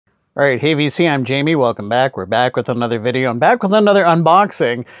All right, hey VC, I'm Jamie. Welcome back. We're back with another video. I'm back with another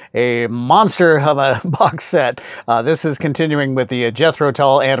unboxing, a monster of a box set. This is continuing with the Jethro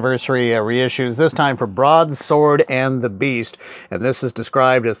Tull anniversary reissues, this time for Broadsword and the Beast. And this is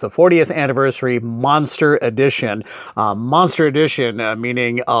described as the 40th anniversary Monster Edition. Monster Edition,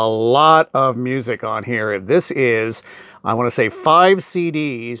 meaning a lot of music on here. This is, I want to say, 5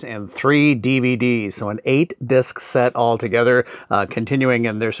 CDs and 3 DVDs, so an 8-disc set altogether, continuing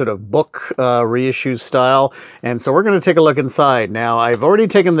in their sort of book reissue style. And so we're going to take a look inside. Now, I've already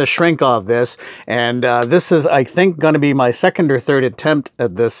taken the shrink off this, and this is, I think, going to be my second or third attempt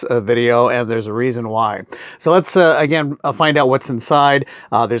at this video, and there's a reason why. So let's, again, find out what's inside.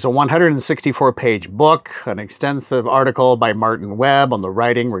 There's a 164-page book, an extensive article by Martin Webb on the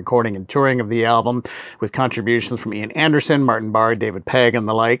writing, recording, and touring of the album, with contributions from Ian Anderson, Martin Barr, David Pegg, and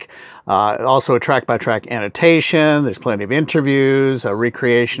the like. Also a track-by-track annotation. There's plenty of interviews, a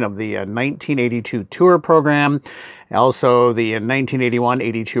recreation of the 1982 tour program, also the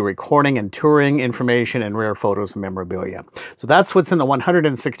 1981-82 recording and touring information, and rare photos and memorabilia. So that's what's in the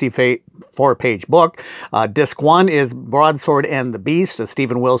 164-page book. Disc 1 is Broadsword and the Beast, a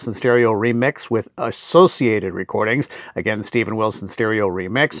Steven Wilson stereo remix with associated recordings. Again, Steven Wilson stereo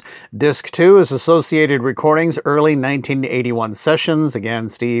remix. Disc 2 is Associated Recordings, early 1981 sessions. Again,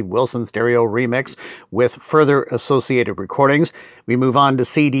 Steve Wilson stereo remix with further associated recordings. We move on to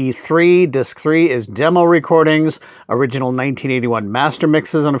CD 3. Disc 3 is demo recordings, original 1981 master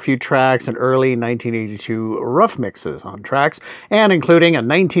mixes on a few tracks, and early 1982 rough mixes on tracks, and including a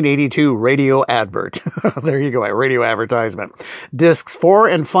 1982 radio advert. There you go, a radio advertisement. Discs 4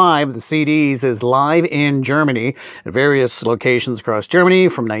 and 5, the CDs, is live in Germany at various locations across Germany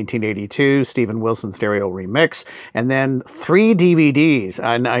from 1982, Steven Wilson stereo remix, and then 3 DVDs,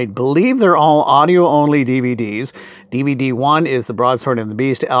 and I believe they're all audio-only DVDs. DVD 1 is the Broadsword and the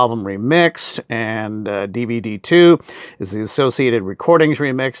Beast album remixed, and DVD 2 is the Associated Recordings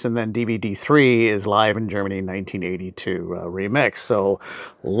remixed, and then DVD 3 is Live in Germany 1982 remix. So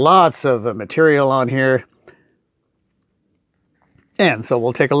lots of material on here. And so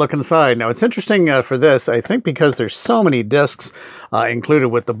we'll take a look inside. Now, it's interesting for this, I think, because there's so many discs included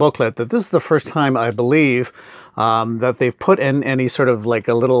with the booklet, that this is the first time, I believe, that they've put in any sort of like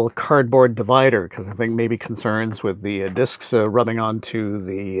a little cardboard divider, because I think maybe concerns with the discs rubbing onto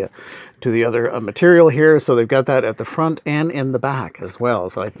the other material here. So they've got that at the front and in the back as well.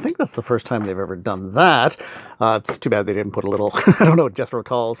 So I think that's the first time they've ever done that. It's too bad they didn't put a little, I don't know, Jethro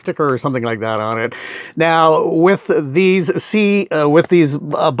Tull sticker or something like that on it. Now, with these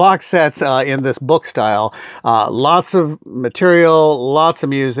box sets in this book style, lots of material, lots of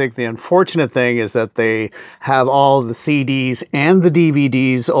music. The unfortunate thing is that they have all the CDs and the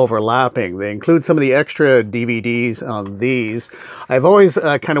DVDs overlapping. They include some of the extra DVDs on these. I've always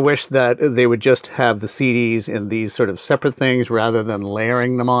kind of wished that they would just have the CDs in these sort of separate things rather than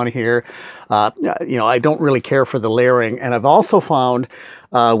layering them on here. You know, I don't really care for the layering, and I've also found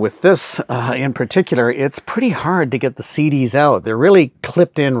with this in particular, it's pretty hard to get the CDs out. They're really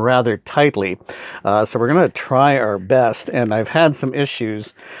clipped in rather tightly. So we're going to try our best, and I've had some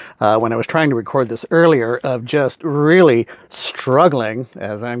issues when I was trying to record this earlier of just really struggling,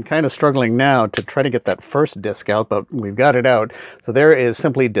 as I'm kind of struggling now, to try to get that first disc out, but we've got it out. So there is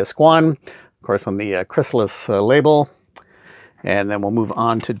simply disc 1, of course, on the chrysalis label. And then we'll move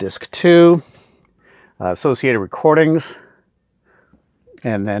on to disc 2, Associated Recordings.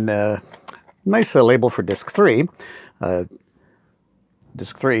 And then nice label for disc 3.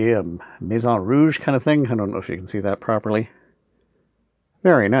 Disc 3, Maison Rouge kind of thing. I don't know if you can see that properly.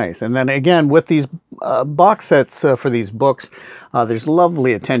 Very nice. And then again, with these box sets for these books, there's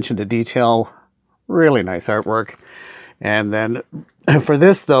lovely attention to detail. Really nice artwork. And then for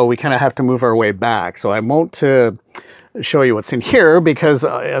this, though, we kind of have to move our way back. So I won't show you what's in here, because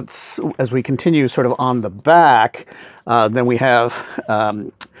it's, as we continue sort of on the back, then we have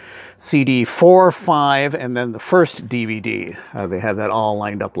CD 4, 5, and then the first DVD. They have that all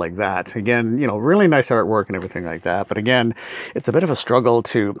lined up like that. Again, you know, really nice artwork and everything like that. But again, it's a bit of a struggle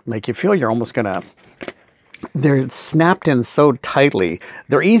to make you feel you're almost gonna, they're snapped in so tightly.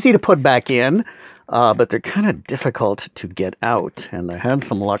 They're easy to put back in, but they're kind of difficult to get out. And I had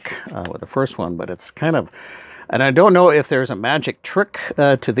some luck with the first one, but it's kind of, and I don't know if there's a magic trick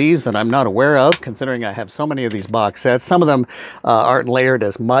to these that I'm not aware of, considering I have so many of these box sets. Some of them aren't layered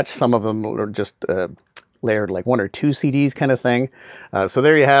as much. Some of them are just layered like 1 or 2 CDs kind of thing. So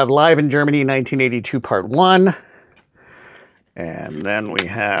there you have Live in Germany 1982 Part 1. And then we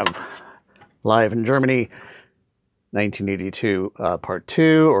have Live in Germany 1982 Part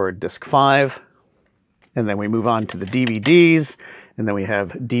 2, or Disc 5. And then we move on to the DVDs. And then we have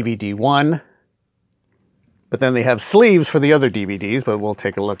DVD 1. But then they have sleeves for the other DVDs, but we'll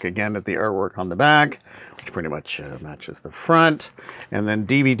take a look again at the artwork on the back, which pretty much matches the front. And then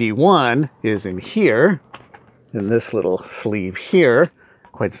DVD 1 is in here, in this little sleeve here.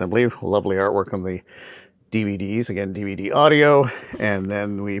 Quite simply, lovely artwork on the DVDs. Again, DVD audio. And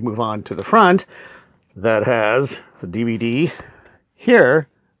then we move on to the front that has the DVD here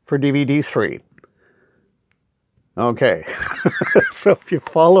for DVD 3. Okay, so if you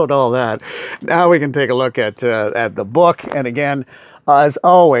followed all that, now we can take a look at the book. And again, as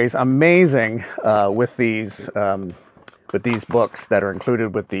always, amazing with these books that are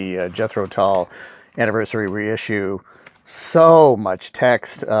included with the Jethro Tull anniversary reissue. So much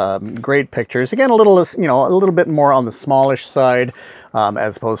text, great pictures. Again, a little bit more on the smallish side,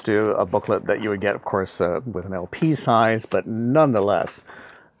 as opposed to a booklet that you would get, of course, with an LP size, but nonetheless,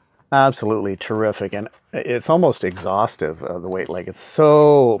 absolutely terrific. And it's almost exhaustive, the weight. Like, it's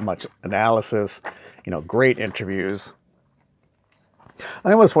so much analysis, great interviews.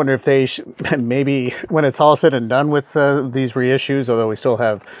 I almost wonder if they maybe, when it's all said and done with these reissues, although we still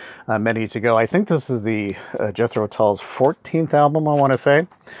have many to go, I think this is the Jethro Tull's 14th album, I want to say.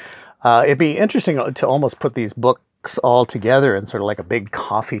 It'd be interesting to almost put these books all together in sort of like a big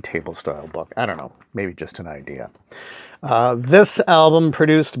coffee table style book. I don't know, maybe just an idea. This album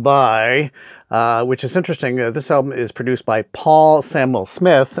produced by, which is interesting, this album is produced by Paul Samuel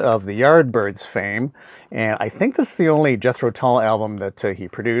Smith of the Yardbirds fame, and I think this is the only Jethro Tull album that he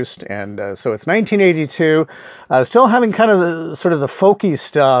produced, and so it's 1982, still having kind of the sort of the folky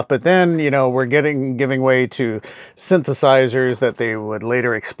stuff, but then, we're giving way to synthesizers that they would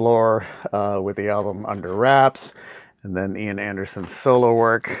later explore with the album Under Wraps. And then Ian Anderson's solo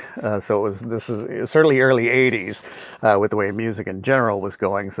work. So this is certainly early 80s with the way music in general was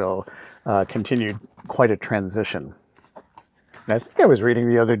going. So continued quite a transition. And I think I was reading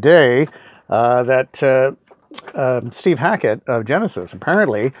the other day that Steve Hackett of Genesis,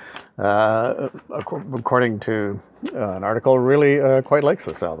 apparently, according to an article, really quite likes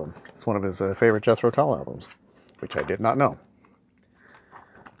this album. It's one of his favorite Jethro Tull albums, which I did not know.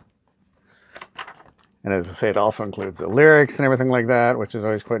 And as I say, it also includes the lyrics and everything like that, which is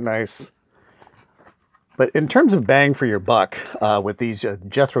always quite nice. But in terms of bang for your buck with these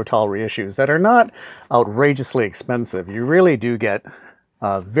Jethro Tull reissues that are not outrageously expensive, you really do get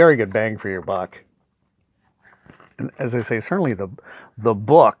very good bang for your buck. And as I say, certainly the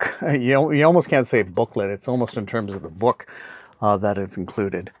book, you almost can't say booklet. It's almost in terms of the book that it's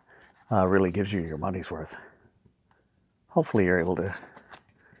included, really gives you your money's worth. Hopefully you're able to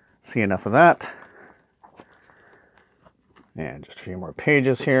see enough of that. And just a few more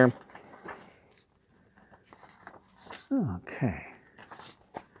pages here. Okay.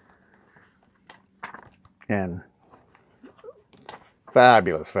 And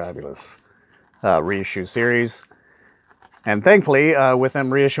fabulous, fabulous reissue series. And thankfully, with them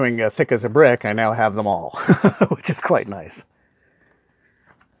reissuing Thick as a Brick, I now have them all, which is quite nice.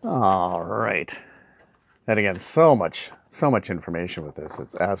 All right. And again, so much information with this.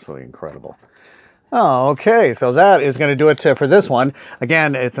 It's absolutely incredible. Oh, okay, so that is going to do it for this one.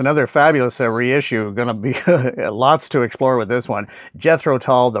 Again, it's another fabulous reissue. Going to be lots to explore with this one. Jethro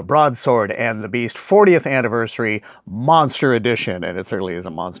Tull, The Broadsword and the Beast 40th Anniversary Monster Edition. And it certainly is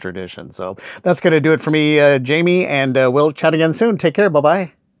a monster edition. So that's going to do it for me, Jamie, and we'll chat again soon. Take care.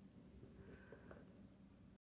 Bye-bye.